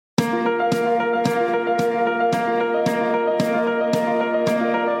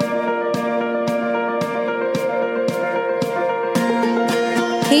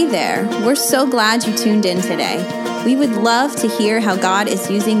there. We're so glad you tuned in today. We would love to hear how God is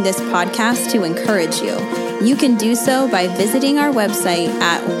using this podcast to encourage you. You can do so by visiting our website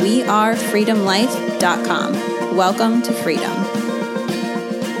at wearefreedomlife.com. Welcome to freedom.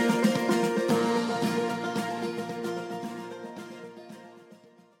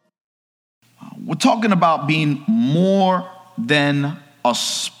 We're talking about being more than a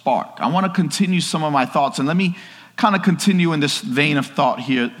spark. I want to continue some of my thoughts, and let me kind of continue in this vein of thought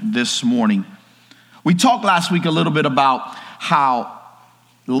here this morning. We talked last week a little bit about how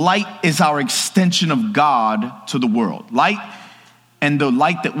light is our extension of God to the world. Light and the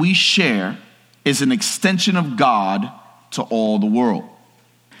light that we share is an extension of God to all the world.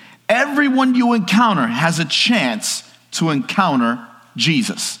 Everyone you encounter has a chance to encounter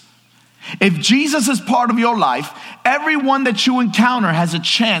Jesus. If Jesus is part of your life, everyone that you encounter has a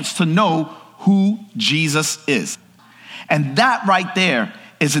chance to know who Jesus is. And that right there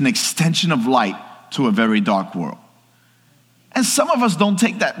is an extension of light to a very dark world. And some of us don't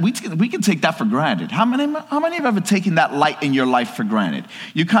take that. We can take that for granted. How many have ever taken that light in your life for granted?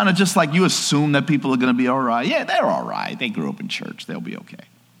 You kind of just like, you assume that people are going to be all right. Yeah, they're all right. They grew up in church. They'll be okay.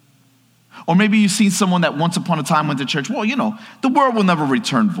 Or maybe you've seen someone that once upon a time went to church. Well, you know, the world will never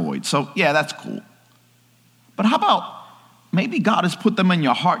return void. So, yeah, that's cool. But how about maybe God has put them in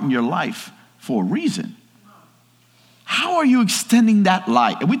your heart and your life for a reason? How are you extending that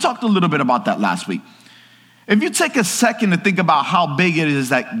light? And we talked a little bit about that last week. If you take a second to think about how big it is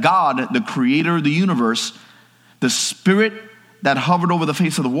that God, the creator of the universe, the spirit that hovered over the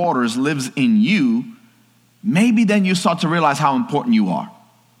face of the waters lives in you, maybe then you start to realize how important you are.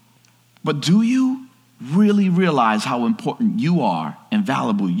 But do you really realize how important you are and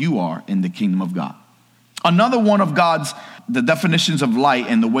valuable you are in the kingdom of God? Another one of the definitions of light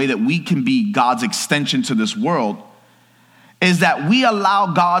and the way that we can be God's extension to this world is that we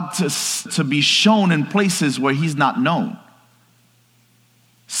allow God to be shown in places where he's not known.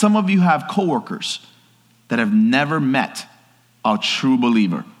 Some of you have coworkers that have never met a true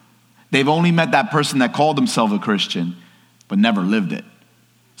believer. They've only met that person that called themselves a Christian, but never lived it.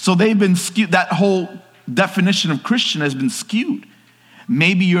 So they've been skewed. That whole definition of Christian has been skewed.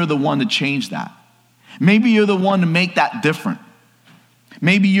 Maybe you're the one to change that. Maybe you're the one to make that different.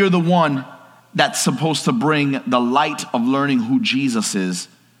 Maybe you're the one that's supposed to bring the light of learning who Jesus is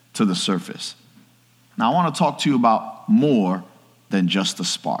to the surface. Now, I want to talk to you about more than just a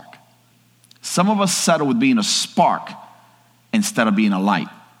spark. Some of us settle with being a spark instead of being a light.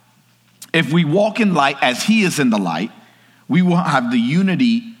 If we walk in light as he is in the light, we will have the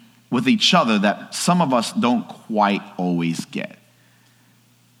unity with each other that some of us don't quite always get.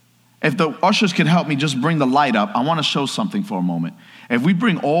 If the ushers could help me just bring the light up, I want to show something for a moment. If we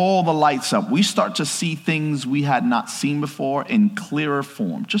bring all the lights up, we start to see things we had not seen before in clearer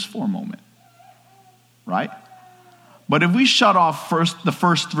form, just for a moment, right? But if we shut off the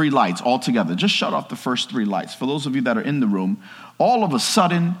first three lights altogether, just shut off the first three lights. For those of you that are in the room, all of a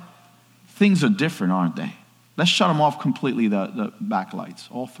sudden, things are different, aren't they? Let's shut them off completely, the back lights,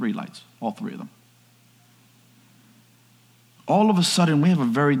 all three lights, all three of them. All of a sudden, we have a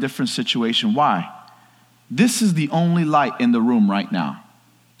very different situation. Why? This is the only light in the room right now.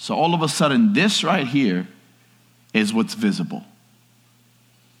 So all of a sudden, this right here is what's visible.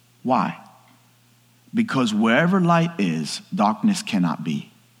 Why? Because wherever light is, darkness cannot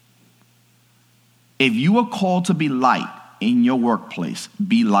be. If you are called to be light in your workplace,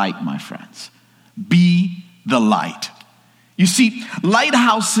 be light, my friends. Be the light. You see,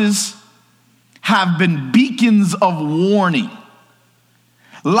 lighthouses have been beacons of warning.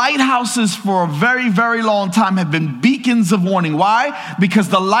 Lighthouses for a very, very long time have been beacons of warning. Why? Because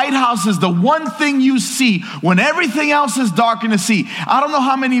the lighthouse is the one thing you see when everything else is dark in the sea. I don't know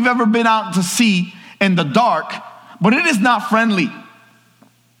how many of you have ever been out to sea in the dark, but it is not friendly.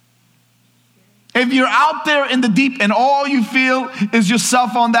 If you're out there in the deep and all you feel is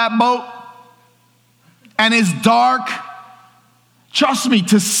yourself on that boat and it's dark, trust me,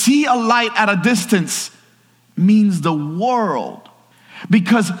 to see a light at a distance means the world.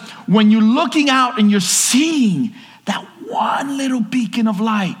 Because when you're looking out and you're seeing that one little beacon of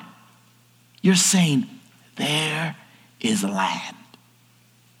light, you're saying, there is land.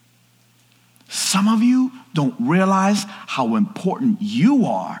 Some of you don't realize how important you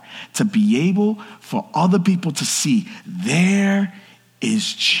are to be able for other people to see, there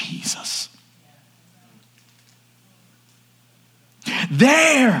is Jesus.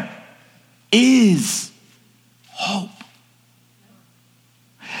 There is hope.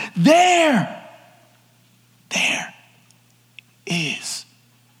 There is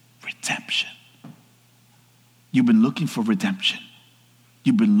redemption. You've been looking for redemption.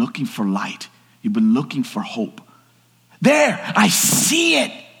 You've been looking for light. You've been looking for hope. There, I see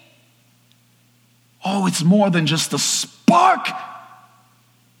it. Oh, it's more than just a spark.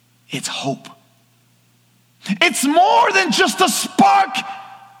 It's hope. It's more than just a spark.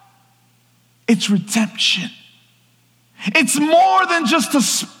 It's redemption. It's more than just a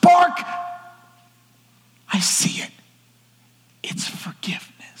spark. I see it. It's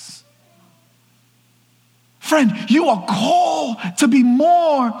forgiveness. Friend, you are called to be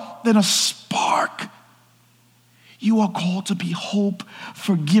more than a spark. You are called to be hope,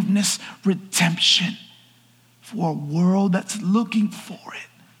 forgiveness, redemption for a world that's looking for it.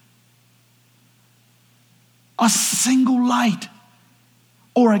 A single light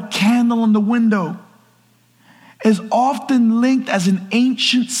or a candle in the window is often linked as an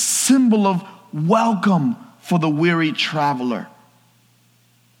ancient symbol of welcome for the weary traveler.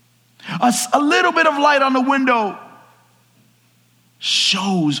 A little bit of light on the window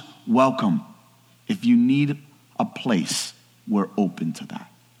shows welcome. If you need a place, we're open to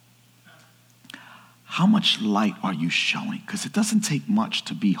that. How much light are you showing? Because it doesn't take much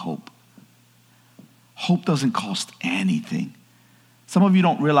to be hope. Hope doesn't cost anything. Some of you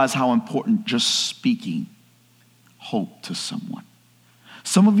don't realize how important just speaking hope to someone.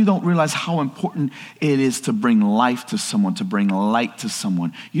 Some of you don't realize how important it is to bring life to someone, to bring light to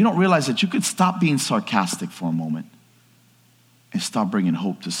someone. You don't realize that you could stop being sarcastic for a moment and start bringing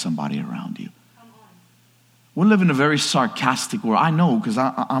hope to somebody around you. We're living in a very sarcastic world. I know because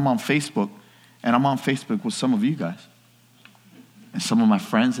I'm on Facebook, and I'm on Facebook with some of you guys. And some of my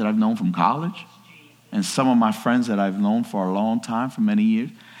friends that I've known from college, and some of my friends that I've known for a long time, for many years.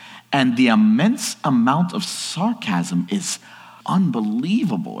 And the immense amount of sarcasm is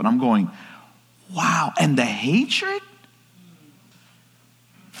unbelievable. And I'm going, wow. And the hatred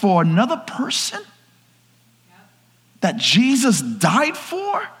for another person that Jesus died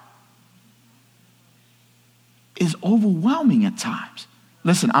for is overwhelming at times.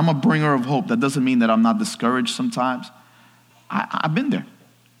 Listen, I'm a bringer of hope. That doesn't mean that I'm not discouraged sometimes. I've been there.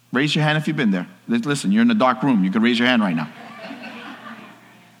 Raise your hand if you've been there. Listen, you're in a dark room. You can raise your hand right now.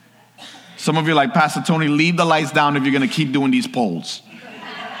 Some of you are like, Pastor Tony, leave the lights down if you're going to keep doing these polls.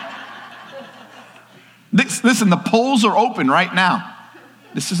 Listen, the polls are open right now.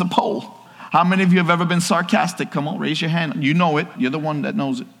 This is a poll. How many of you have ever been sarcastic? Come on, raise your hand. You know it. You're the one that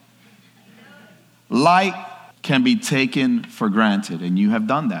knows it. Light can be taken for granted, and you have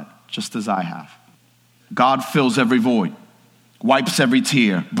done that, just as I have. God fills every void, wipes every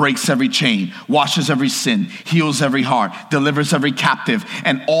tear, breaks every chain, washes every sin, heals every heart, delivers every captive,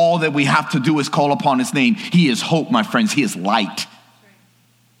 and all that we have to do is call upon his name. He is hope, my friends. He is light.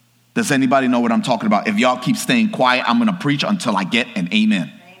 Does anybody know what I'm talking about? If y'all keep staying quiet, I'm going to preach until I get an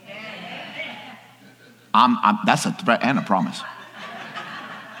amen. That's a threat and a promise.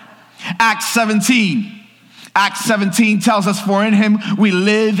 Acts 17 tells us, for in him we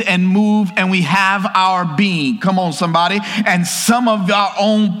live and move and we have our being. Come on, somebody. And some of our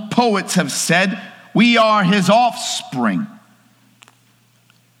own poets have said, we are his offspring.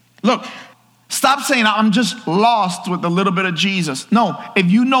 Look, stop saying, I'm just lost with a little bit of Jesus. No, if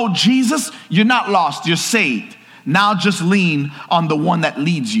you know Jesus, you're not lost, you're saved. Now just lean on the one that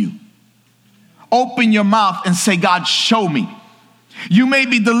leads you. Open your mouth and say, God, show me. You may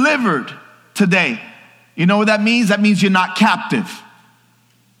be delivered today. You know what that means? That means you're not captive.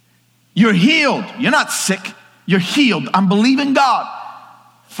 You're healed. You're not sick. You're healed. I'm believing God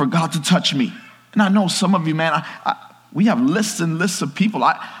for God to touch me. And I know some of you, man, we have lists and lists of people.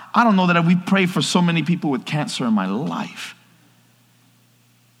 I don't know that we pray for so many people with cancer in my life.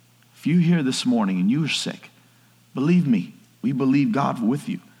 If you're here this morning and you're sick, believe me, we believe God with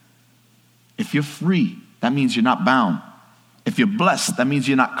you. If you're free, that means you're not bound. If you're blessed, that means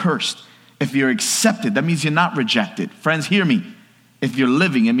you're not cursed. If you're accepted, that means you're not rejected. Friends, hear me. If you're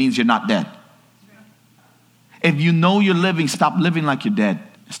living, it means you're not dead. If you know you're living, stop living like you're dead.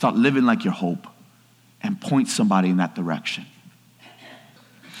 Start living like you're hope. And point somebody in that direction.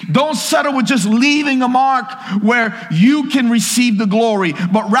 Don't settle with just leaving a mark where you can receive the glory,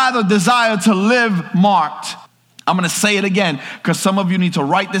 but rather desire to live marked. I'm going to say it again because some of you need to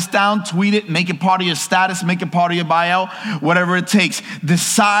write this down, tweet it, make it part of your status, make it part of your bio, whatever it takes.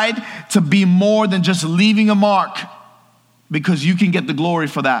 Decide to be more than just leaving a mark because you can get the glory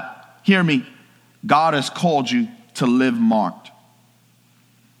for that. Hear me. God has called you to live marked.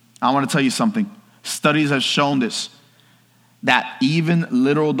 I want to tell you something. Studies have shown this, that even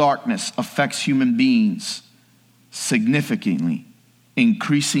literal darkness affects human beings significantly,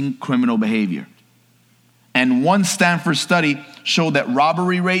 increasing criminal behavior. And one Stanford study showed that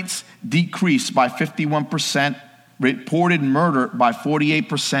robbery rates decreased by 51% reported murder by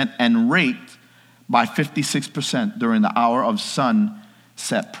 48% and raped by 56% during the hour of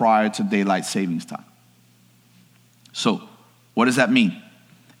sunset prior to daylight savings time. So, what does that mean?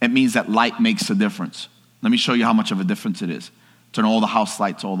 It means that light makes a difference. Let me show you how much of a difference it is. Turn all the house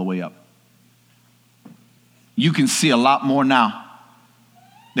lights all the way up. You can see a lot more now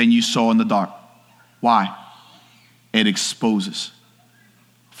than you saw in the dark. Why? It exposes.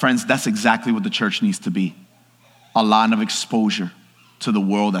 Friends, that's exactly what the church needs to be. A line of exposure to the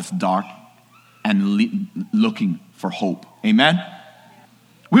world that's dark and looking for hope. Amen?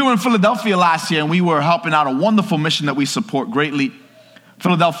 We were in Philadelphia last year, and we were helping out a wonderful mission that we support greatly.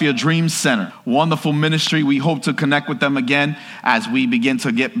 Philadelphia Dream Center. Wonderful ministry. We hope to connect with them again as we begin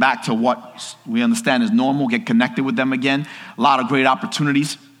to get back to what we understand is normal, get connected with them again. A lot of great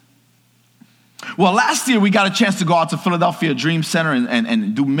opportunities. Well, last year we got a chance to go out to Philadelphia Dream Center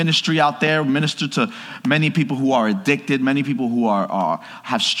and do ministry out there, minister to many people who are addicted, many people who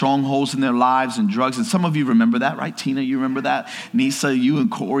have strongholds in their lives and drugs. And some of you remember that, right? Tina, you remember that? Nisa, you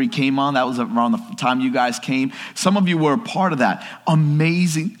and Corey came on. That was around the time you guys came. Some of you were a part of that.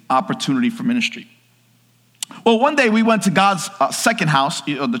 Amazing opportunity for ministry. Well, one day we went to God's second house.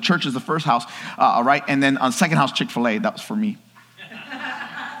 The church is the first house, right? And then on second house, Chick-fil-A. That was for me.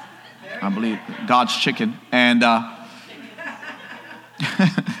 I believe God's chicken. And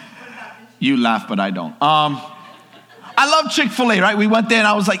you laugh, but I don't. I love Chick-fil-A, right? We went there and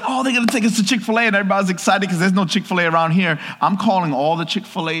I was like, oh, they're going to take us to Chick-fil-A. And everybody was excited because there's no Chick-fil-A around here. I'm calling all the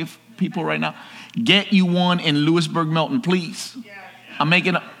Chick-fil-A people right now. Get you one in Lewisburg, Milton, please. I'm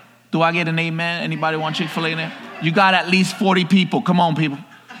making a, do I get an amen? Anybody want Chick-fil-A in there? You got at least 40 people. Come on, people.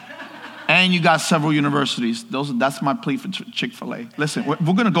 And you got several universities. That's my plea for Chick-fil-A. Listen, we're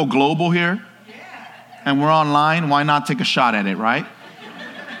going to go global here. And we're online. Why not take a shot at it, right?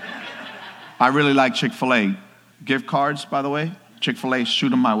 I really like Chick-fil-A. Gift cards, by the way. Chick-fil-A, shoot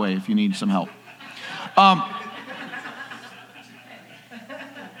them my way if you need some help.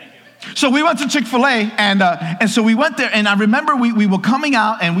 So we went to Chick-fil-A, and so we went there, and I remember we were coming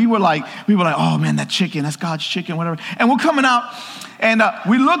out, and we were like, oh man, that chicken, that's God's chicken, whatever. And we're coming out, and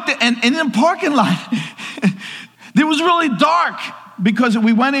we looked at, and in the parking lot, it was really dark because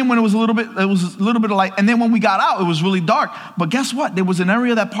we went in when it was a little bit of light, and then when we got out, it was really dark. But guess what? There was an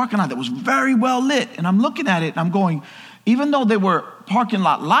area of that parking lot that was very well lit, and I'm looking at it, and I'm going, even though they were parking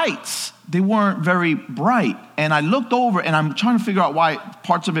lot lights, they weren't very bright. And I looked over, and I'm trying to figure out why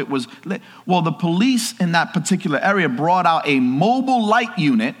parts of it was lit. Well, the police in that particular area brought out a mobile light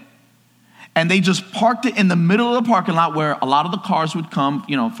unit, and they just parked it in the middle of the parking lot where a lot of the cars would come,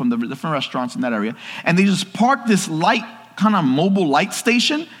 from the different restaurants in that area. And they just parked this light, kind of mobile light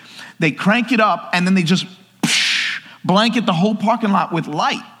station. They crank it up, and then they just blanket the whole parking lot with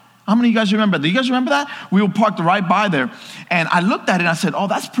light. How many of you guys remember? Do you guys remember that? We were parked right by there. And I looked at it and I said, oh,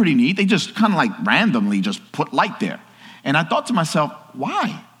 that's pretty neat. They just kind of like randomly just put light there. And I thought to myself,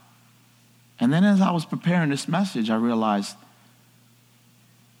 why? And then as I was preparing this message, I realized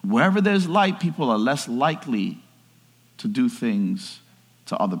wherever there's light, people are less likely to do things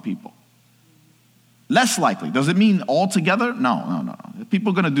to other people. Less likely. Does it mean altogether? No.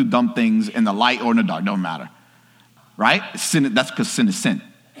 People are going to do dumb things in the light or in the dark. Don't matter. Right? Sin, that's because sin is sin.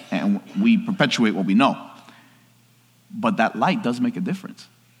 And we perpetuate what we know. But that light does make a difference.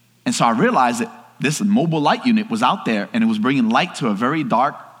 And so I realized that this mobile light unit was out there, and it was bringing light to a very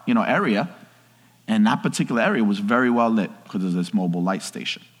dark, area. And that particular area was very well lit because of this mobile light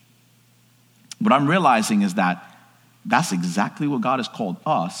station. What I'm realizing is that that's exactly what God has called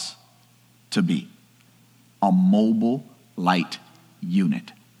us to be. A mobile light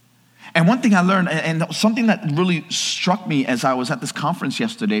unit. And one thing I learned, and something that really struck me as I was at this conference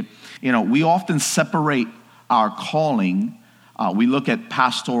yesterday, we often separate our calling. We look at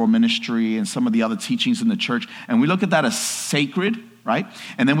pastoral ministry and some of the other teachings in the church, and we look at that as sacred, right?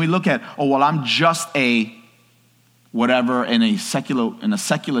 And then we look at, I'm just a whatever in a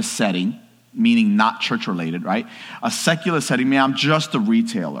secular setting, meaning not church related, right? A secular setting, meaning I'm just a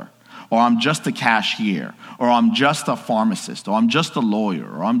retailer, or I'm just a cashier, or I'm just a pharmacist, or I'm just a lawyer,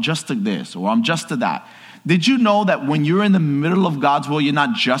 or I'm just a this, or I'm just a that. Did you know that when you're in the middle of God's will, you're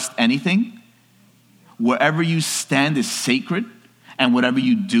not just anything? Wherever you stand is sacred, and whatever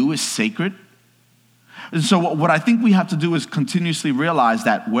you do is sacred. And so what I think we have to do is continuously realize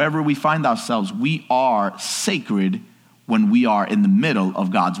that wherever we find ourselves, we are sacred when we are in the middle of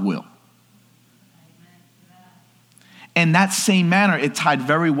God's will. In that same manner, it tied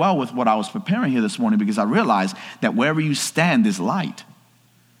very well with what I was preparing here this morning, because I realized that wherever you stand is light.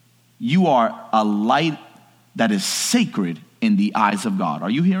 You are a light that is sacred in the eyes of God. Are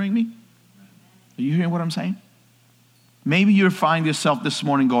you hearing me? Are you hearing what I'm saying? Maybe you find yourself this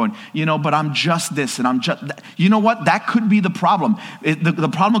morning going, but I'm just this and I'm just that. You know what? That could be the problem. The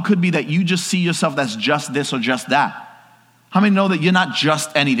problem could be that you just see yourself as just this or just that. How many know that you're not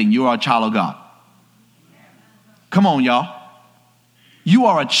just anything? You are a child of God. Come on, y'all. You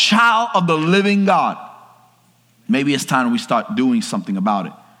are a child of the living God. Maybe it's time we start doing something about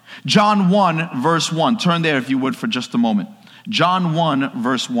it. John 1, verse 1. Turn there if you would for just a moment. John 1,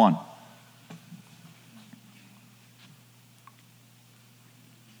 verse 1.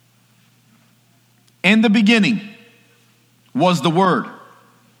 In the beginning was the Word,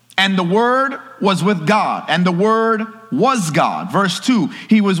 and the Word was with God, and the Word was God. Verse 2,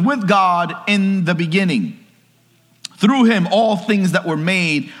 he was with God in the beginning. Through him all things that were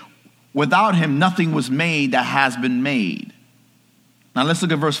made, without him nothing was made that has been made. Now let's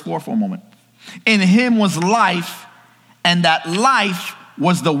look at verse 4 for a moment. In him was life, and that life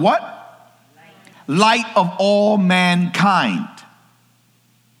was the what? Light of all mankind.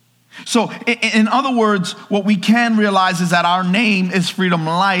 So, in other words, what we can realize is that our name is Freedom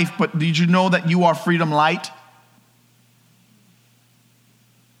Life, but did you know that you are Freedom Light?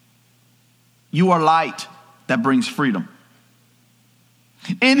 You are light that brings freedom.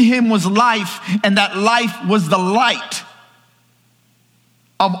 In him was life, and that life was the light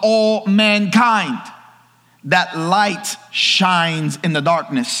of all mankind. That light shines in the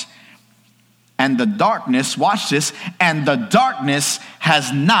darkness. And the darkness, watch this, and the darkness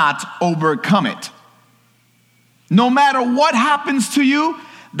has not overcome it. No matter what happens to you,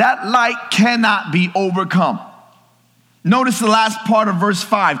 that light cannot be overcome. Notice the last part of verse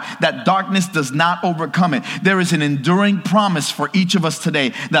 5, that darkness does not overcome it. There is an enduring promise for each of us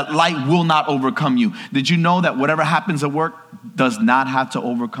today that light will not overcome you. Did you know that whatever happens at work does not have to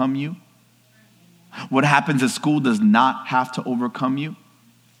overcome you? What happens at school does not have to overcome you?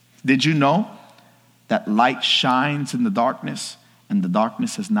 Did you know that light shines in the darkness and the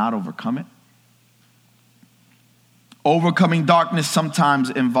darkness has not overcome it? Overcoming darkness sometimes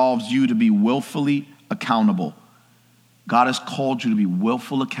involves you to be willfully accountable. God has called you to be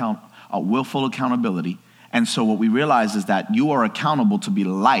willful accountability. And so what we realize is that you are accountable to be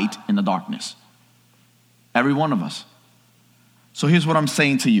light in the darkness. Every one of us. So here's what I'm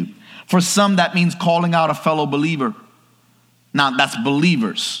saying to you. For some, that means calling out a fellow believer. Now, that's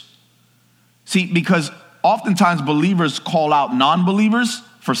believers. See, because oftentimes believers call out non-believers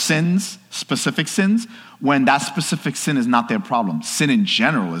for sins, specific sins, when that specific sin is not their problem. Sin in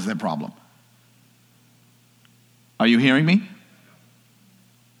general is their problem. Are you hearing me?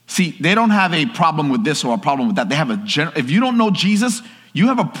 See, they don't have a problem with this or a problem with that. They have if you don't know Jesus, you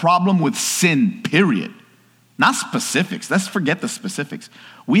have a problem with sin, period. Not specifics. Let's forget the specifics.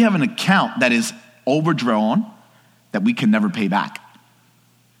 We have an account that is overdrawn that we can never pay back.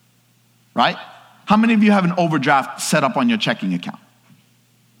 Right? How many of you have an overdraft set up on your checking account?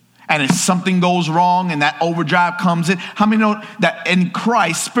 And if something goes wrong and that overdraft comes in, how many know that in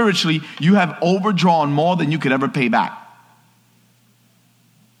Christ, spiritually, you have overdrawn more than you could ever pay back?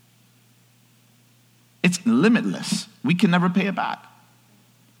 It's limitless. We can never pay it back.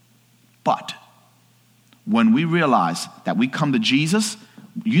 But when we realize that we come to Jesus,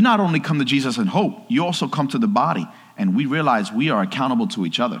 you not only come to Jesus in hope, you also come to the body. And we realize we are accountable to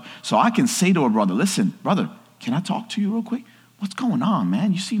each other. So I can say to a brother, listen, brother, can I talk to you real quick? What's going on,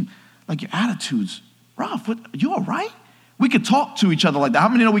 man? You seem like your attitude's rough. You all right? We could talk to each other like that. How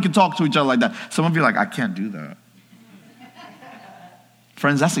many know we can talk to each other like that? Some of you are like, I can't do that.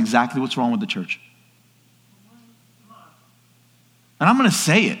 Friends, that's exactly what's wrong with the church. And I'm going to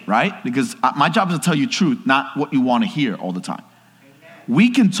say it, right? Because my job is to tell you truth, not what you want to hear all the time.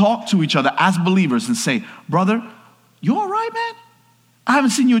 We can talk to each other as believers and say, brother, you all right, man? I haven't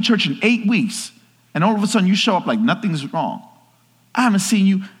seen you in church in 8 weeks. And all of a sudden you show up like nothing's wrong. I haven't seen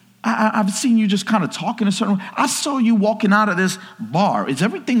you. I've seen you just kind of talking a certain way. I saw you walking out of this bar. Is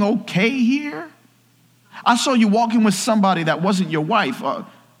everything okay here? I saw you walking with somebody that wasn't your wife.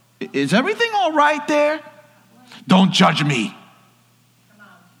 Is everything all right there? Don't judge me.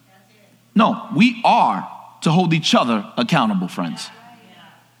 No, we are to hold each other accountable, friends.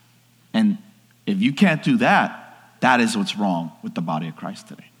 And if you can't do that, that is what's wrong with the body of Christ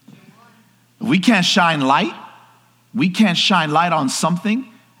today. If we can't shine light on something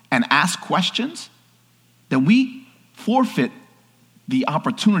and ask questions, then we forfeit the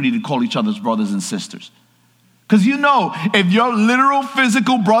opportunity to call each other's brothers and sisters. Because you know, if your literal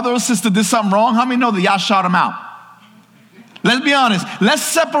physical brother or sister did something wrong, how many know that y'all shout them out? Let's be honest. Let's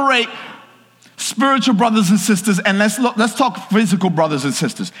separate spiritual brothers and sisters and let's talk physical brothers and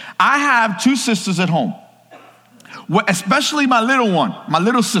sisters. I have 2 sisters at home, especially my little one, my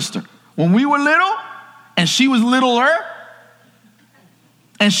little sister. When we were little and she was littler,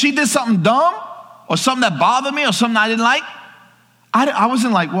 and she did something dumb or something that bothered me or something I didn't like, I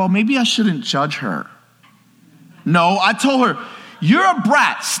wasn't like, well, maybe I shouldn't judge her. No, I told her, you're a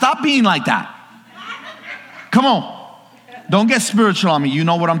brat. Stop being like that. Come on. Don't get spiritual on me. You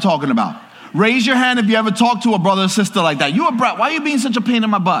know what I'm talking about. Raise your hand if you ever talk to a brother or sister like that. You a brat. Why are you being such a pain in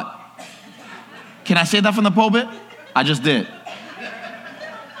my butt? Can I say that from the pulpit? I just did.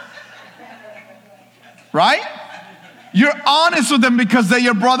 Right? You're honest with them because they're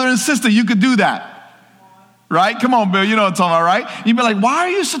your brother and sister. You could do that. Right? Come on, Bill. You know what I'm talking about, right? You'd be like, why are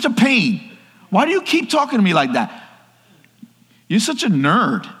you such a pain? Why do you keep talking to me like that? You're such a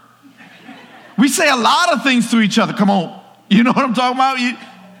nerd. We say a lot of things to each other. Come on. You know what I'm talking about?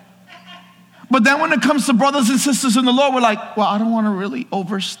 But then when it comes to brothers and sisters in the Lord, we're like, well, I don't want to really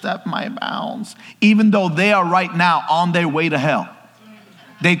overstep my bounds. Even though they are right now on their way to hell.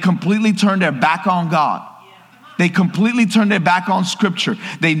 They completely turned their back on God. They completely turned their back on Scripture.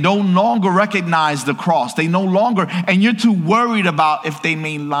 They no longer recognize the cross. They no longer, and you're too worried about if they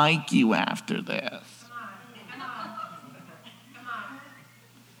may like you after this.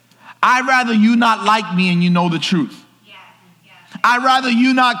 I'd rather you not like me and you know the truth. I'd rather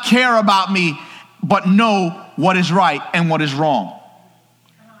you not care about me, but know what is right and what is wrong.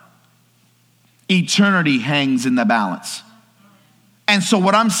 Eternity hangs in the balance. And so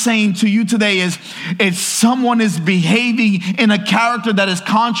what I'm saying to you today is, if someone is behaving in a character that is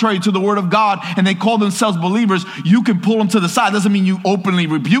contrary to the word of God and they call themselves believers, you can pull them to the side. Doesn't mean you openly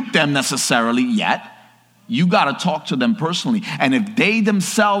rebuke them necessarily yet. You got to talk to them personally. And if they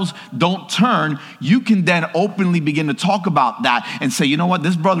themselves don't turn, you can then openly begin to talk about that and say, you know what,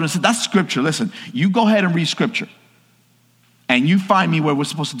 this brother and sister, that's Scripture. Listen, you go ahead and read Scripture. And you find me where we're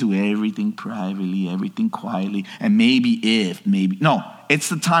supposed to do everything privately, everything quietly, and maybe. No, it's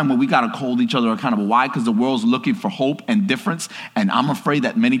the time where we got to hold each other accountable. Why? Because the world's looking for hope and difference, and I'm afraid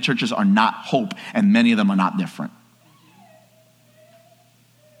that many churches are not hope, and many of them are not different.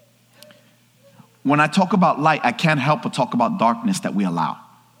 When I talk about light, I can't help but talk about darkness that we allow.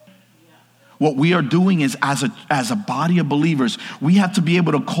 What we are doing is, as a body of believers, we have to be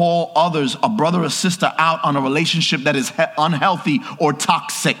able to call others, a brother or sister, out on a relationship that is unhealthy or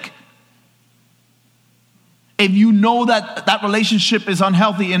toxic. If you know that that relationship is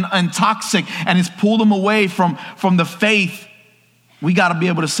unhealthy and toxic and it's pulled them away from the faith, we got to be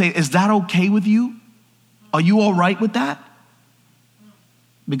able to say, is that okay with you? Are you all right with that?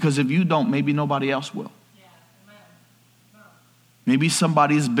 Because if you don't, maybe nobody else will. Maybe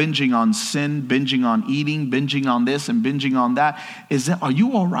somebody's binging on sin, binging on eating, binging on this and binging on that. Are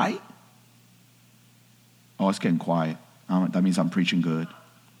you all right? Oh, it's getting quiet. That means I'm preaching good.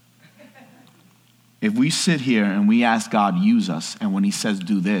 If we sit here and we ask God, use us, and when he says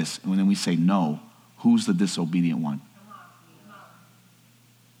do this, and then we say no, who's the disobedient one?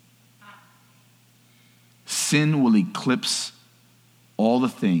 Sin will eclipse all the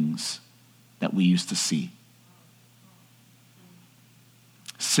things that we used to see.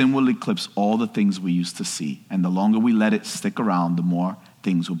 Sin will eclipse all the things we used to see. And the longer we let it stick around, the more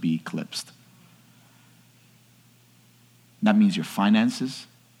things will be eclipsed. That means your finances,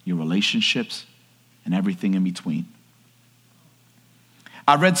 your relationships, and everything in between.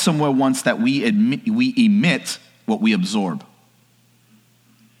 I read somewhere once that we emit what we absorb.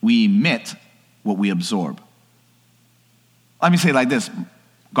 We emit what we absorb. Let me say it like this: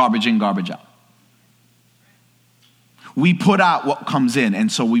 garbage in, garbage out. We put out what comes in.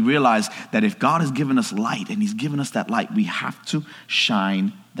 And so we realize that if God has given us light and he's given us that light, we have to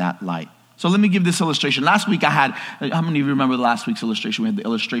shine that light. So let me give this illustration. Last week I had, how many of you remember last week's illustration? We had the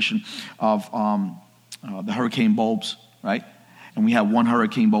illustration of the hurricane bulbs, right? And we had one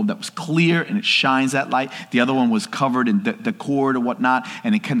hurricane bulb that was clear and it shines that light. The other one was covered in the cord or whatnot,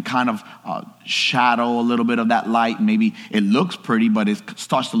 and it can kind of shadow a little bit of that light. Maybe it looks pretty, but it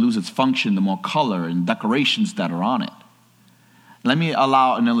starts to lose its function the more color and decorations that are on it. Let me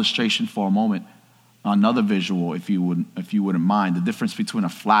allow an illustration for a moment, another visual, if you wouldn't mind, the difference between a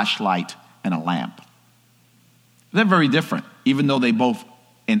flashlight and a lamp. They're very different, even though they both,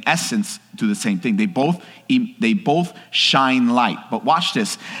 in essence, do the same thing. They both shine light. But watch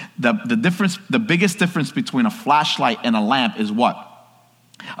this. The biggest difference between a flashlight and a lamp is what?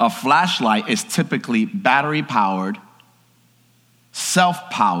 A flashlight is typically battery-powered,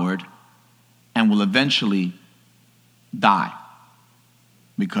 self-powered, and will eventually die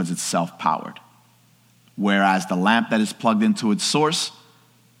because it's self-powered. Whereas the lamp that is plugged into its source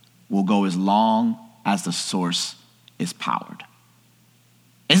will go as long as the source is powered.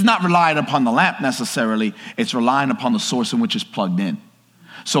 It's not relying upon the lamp necessarily. It's relying upon the source in which it's plugged in.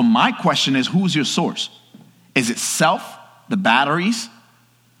 So my question is, who's your source? Is it self, the batteries,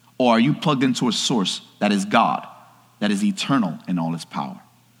 Or are you plugged into a source that is God, that is eternal in all his power,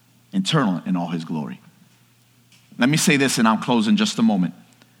 eternal in all his glory? Let me say this and I'll close in just a moment.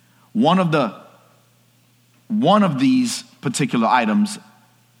 One of these particular items,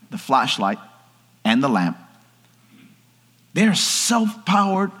 the flashlight and the lamp, they're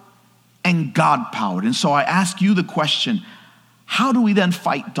self-powered and God-powered. And so I ask you the question, how do we then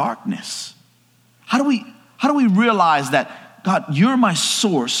fight darkness? How do we realize that, God, you're my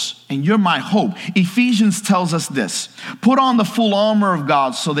source and you're my hope? Ephesians tells us this: put on the full armor of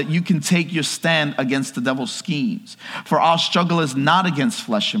God so that you can take your stand against the devil's schemes. For our struggle is not against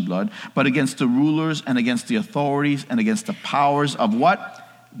flesh and blood, but against the rulers and against the authorities and against the powers of what?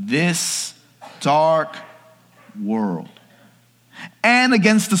 This dark world. And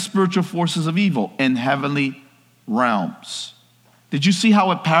against the spiritual forces of evil in heavenly realms. Did you see how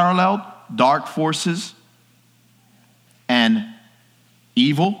it paralleled dark forces and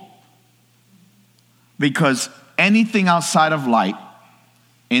evil? Because anything outside of light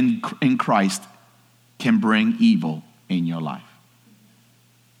in Christ can bring evil in your life.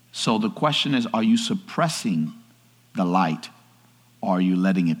 So the question is, are you suppressing the light, or are you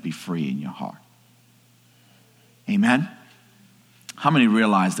letting it be free in your heart? Amen? How many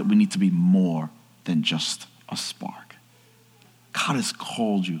realize that we need to be more than just a spark? God has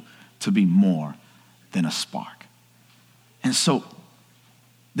called you to be more than a spark. And so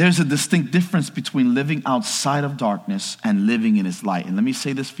there's a distinct difference between living outside of darkness and living in his light. And let me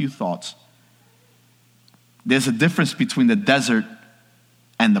say this few thoughts. There's a difference between the desert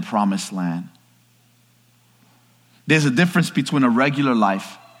and the promised land. There's a difference between a regular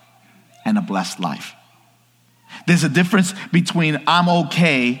life and a blessed life. There's a difference between I'm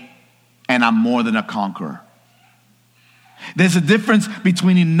okay and I'm more than a conqueror. There's a difference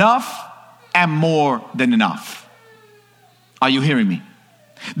between enough and more than enough. Are you hearing me?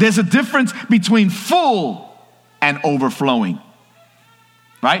 There's a difference between full and overflowing.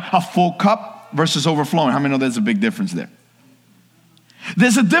 Right? A full cup versus overflowing. How many know there's a big difference there?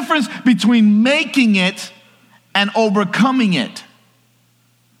 There's a difference between making it and overcoming it.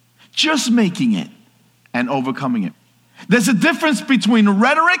 Just making it and overcoming it. There's a difference between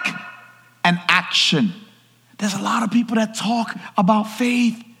rhetoric and action. There's a lot of people that talk about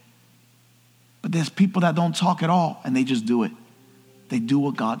faith, but there's people that don't talk at all and they just do it. They do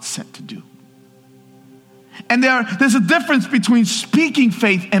what God said to do. And there's a difference between speaking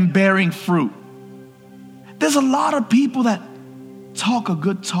faith and bearing fruit. There's a lot of people that talk a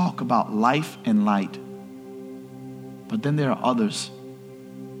good talk about life and light, but then there are others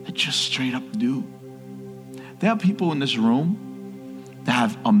that just straight up do. There are people in this room that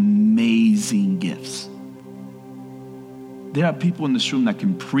have amazing gifts. There are people in this room that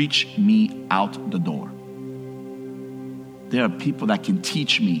can preach me out the door. There are people that can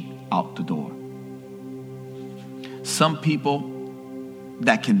teach me out the door. Some people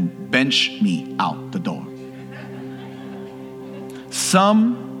that can bench me out the door.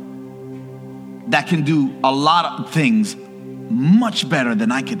 Some that can do a lot of things much better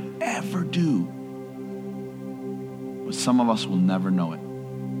than I could ever do. But some of us will never know it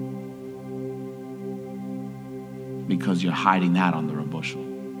because you're hiding that under a bushel.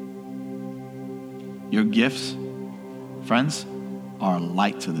 Your gifts, friends, are a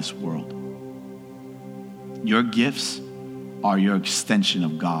light to this world. Your gifts are your extension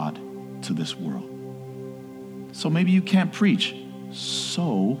of God to this world. So maybe you can't preach.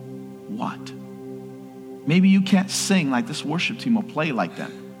 So what? Maybe you can't sing like this worship team or play like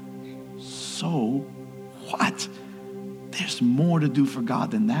them. So what? There's more to do for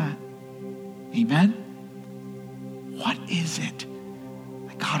God than that. Amen? What is it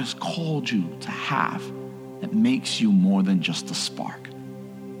that God has called you to have that makes you more than just a spark?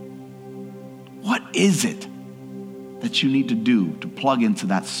 What is it that you need to do to plug into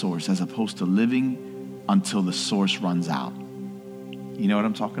that source as opposed to living until the source runs out? You know what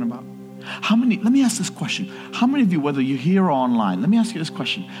I'm talking about? Let me ask this question. How many of you, whether you're here or online, let me ask you this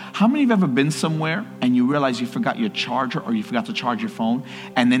question. How many of you have ever been somewhere and you realize you forgot your charger or you forgot to charge your phone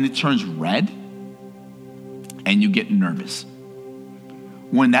and then it turns red and you get nervous?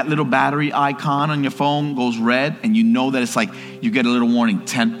 When that little battery icon on your phone goes red and you know that it's like you get a little warning,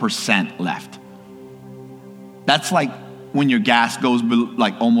 10% left. That's like when your gas goes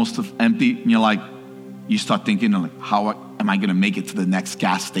like almost empty and you're like, you start thinking like, how am I going to make it to the next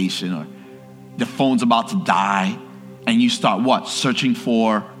gas station? Or the phone's about to die. And you start what? Searching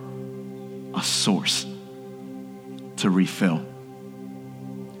for a source to refill.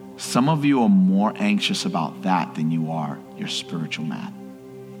 Some of you are more anxious about that than you are your spiritual man.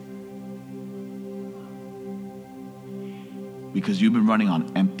 because you've been running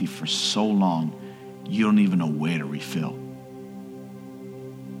on empty for so long, you don't even know where to refill.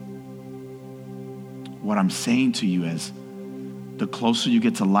 What I'm saying to you is, the closer you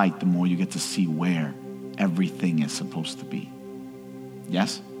get to light, the more you get to see where everything is supposed to be.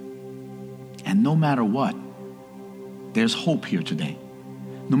 Yes? And no matter what, there's hope here today.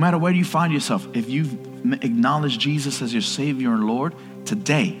 No matter where you find yourself, if you've acknowledged Jesus as your Savior and Lord,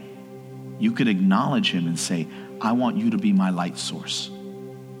 today you could acknowledge him and say, I want you to be my light source.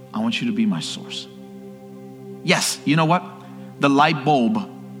 I want you to be my source. Yes, you know what? The light bulb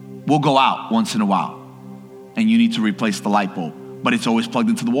will go out once in a while, and you need to replace the light bulb, but it's always plugged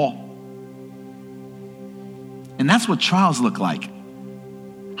into the wall. And that's what trials look like.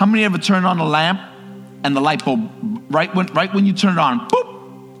 How many ever turn on a lamp and the light bulb, right when you turn it on,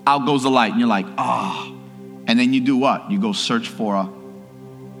 boop, out goes the light, and you're like, ah. And then you do what? You go search for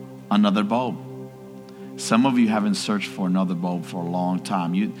another bulb. Some of you haven't searched for another bulb for a long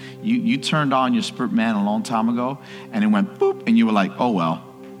time. You turned on your Spirit Man a long time ago, and it went boop, and you were like, oh well,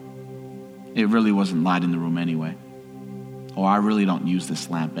 it really wasn't light in the room anyway. Or I really don't use this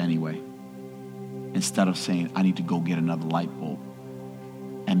lamp anyway. Instead of saying, I need to go get another light bulb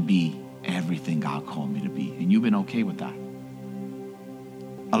and be everything God called me to be. And you've been okay with that.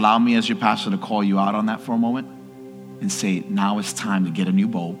 Allow me as your pastor to call you out on that for a moment and say, now it's time to get a new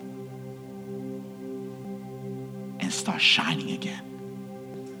bulb and start shining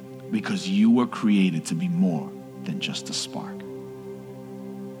again. Because you were created to be more than just a spark.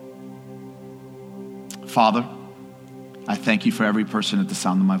 Father, I thank you for every person at the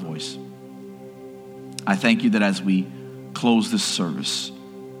sound of my voice. I thank you that as we close this service,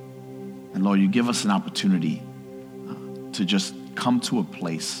 and Lord, you give us an opportunity to just come to a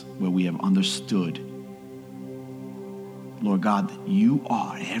place where we have understood, Lord God, that you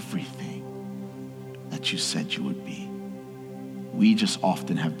are everything that you said you would be. We just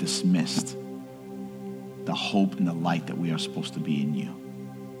often have dismissed the hope and the light that we are supposed to be in you.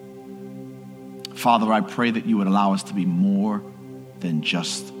 Father, I pray that you would allow us to be more than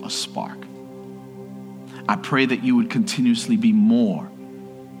just a spark. I pray that you would continuously be more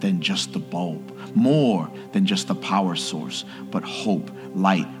than just a bulb, more than just a power source, but hope,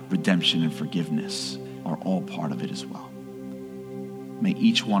 light, redemption, and forgiveness are all part of it as well. May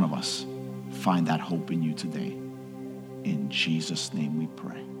each one of us find that hope in you today. In Jesus' name we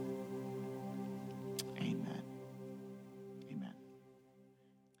pray.